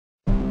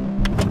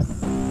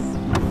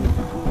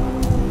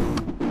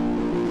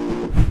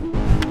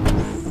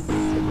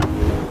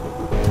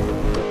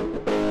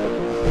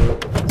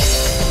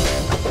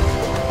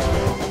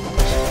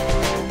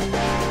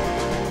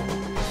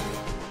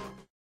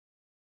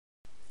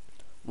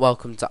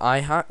Welcome to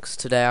iHacks.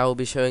 Today I will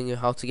be showing you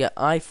how to get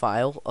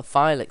iFile, a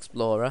file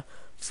explorer,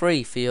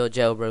 free for your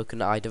jailbroken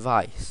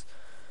iDevice.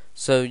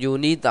 So you'll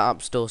need the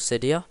App Store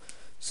Cydia.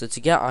 So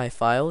to get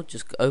iFile,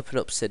 just open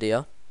up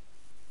Cydia.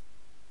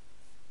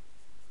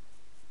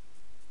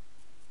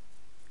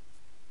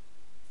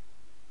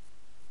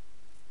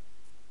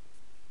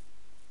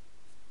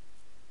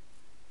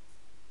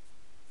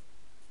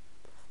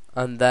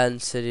 And then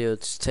Cydia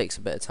just takes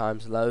a bit of time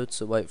to load,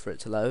 so wait for it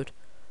to load.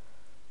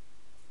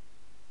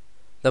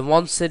 Then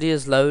once Cydia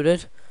is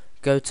loaded,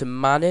 go to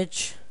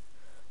Manage,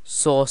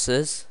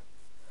 Sources,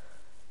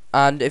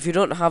 and if you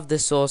don't have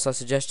this source, I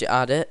suggest you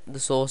add it. The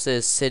source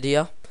is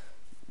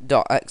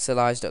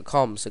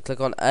cydia.iXeleyes.com. So click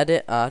on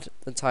Edit, Add,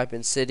 and type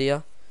in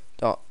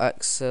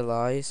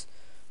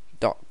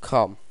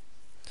cydia.iXeleyes.com.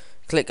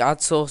 Click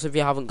Add Source if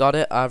you haven't got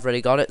it. I've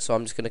already got it, so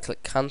I'm just going to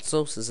click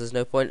Cancel, since there's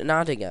no point in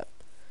adding it.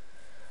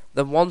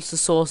 Then once the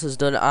source is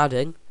done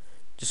adding,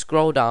 just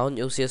scroll down,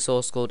 you'll see a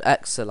source called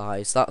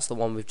iXeleyes. That's the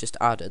one we've just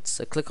added.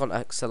 So click on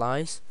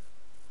iXeleyes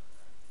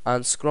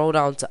and scroll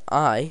down to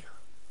I,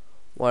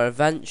 where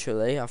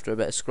eventually, after a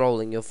bit of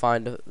scrolling, you'll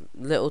find a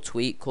little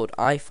tweak called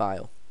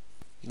iFile.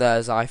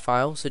 There's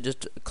iFile, so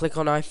just click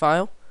on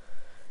iFile.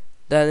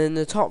 Then in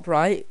the top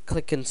right,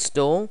 click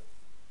Install,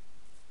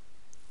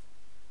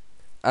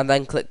 and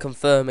then click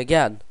Confirm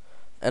again,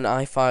 and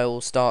iFile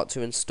will start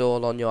to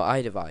install on your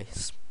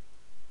iDevice.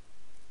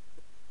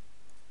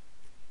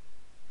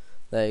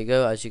 There you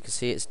go, as you can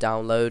see it's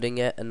downloading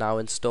it and now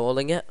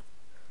installing it.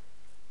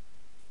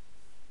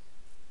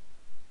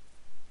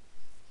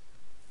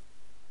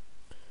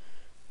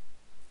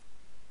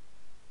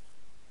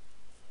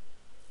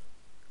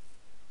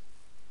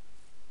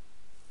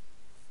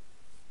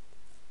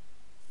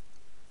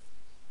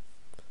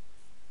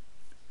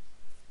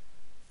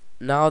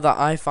 Now that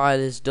iFile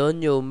is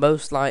done, you'll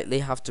most likely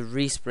have to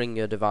respring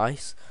your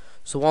device.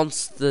 So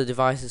once the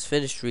device is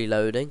finished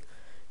reloading,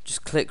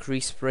 just click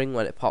respring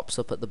when it pops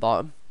up at the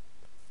bottom.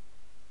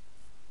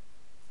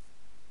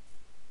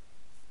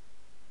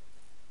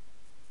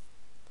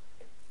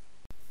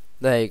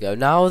 There you go.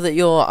 Now that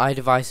your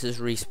iDevice is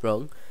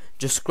resprung,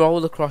 just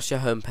scroll across your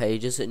home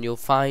pages and you'll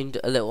find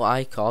a little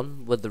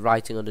icon with the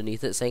writing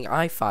underneath it saying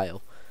iFile.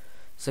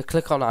 So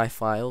click on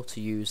iFile to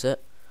use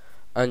it,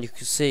 and you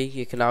can see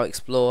you can now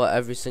explore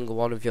every single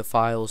one of your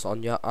files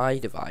on your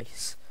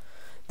iDevice.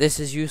 This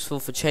is useful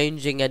for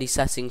changing any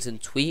settings and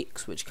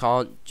tweaks which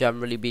can't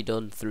generally be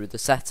done through the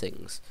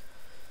settings.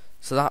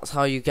 So that's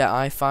how you get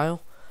iFile.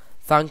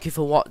 Thank you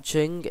for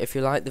watching. If you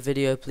like the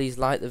video, please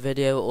like the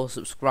video or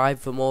subscribe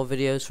for more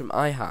videos from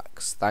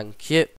iHacks. Thank you.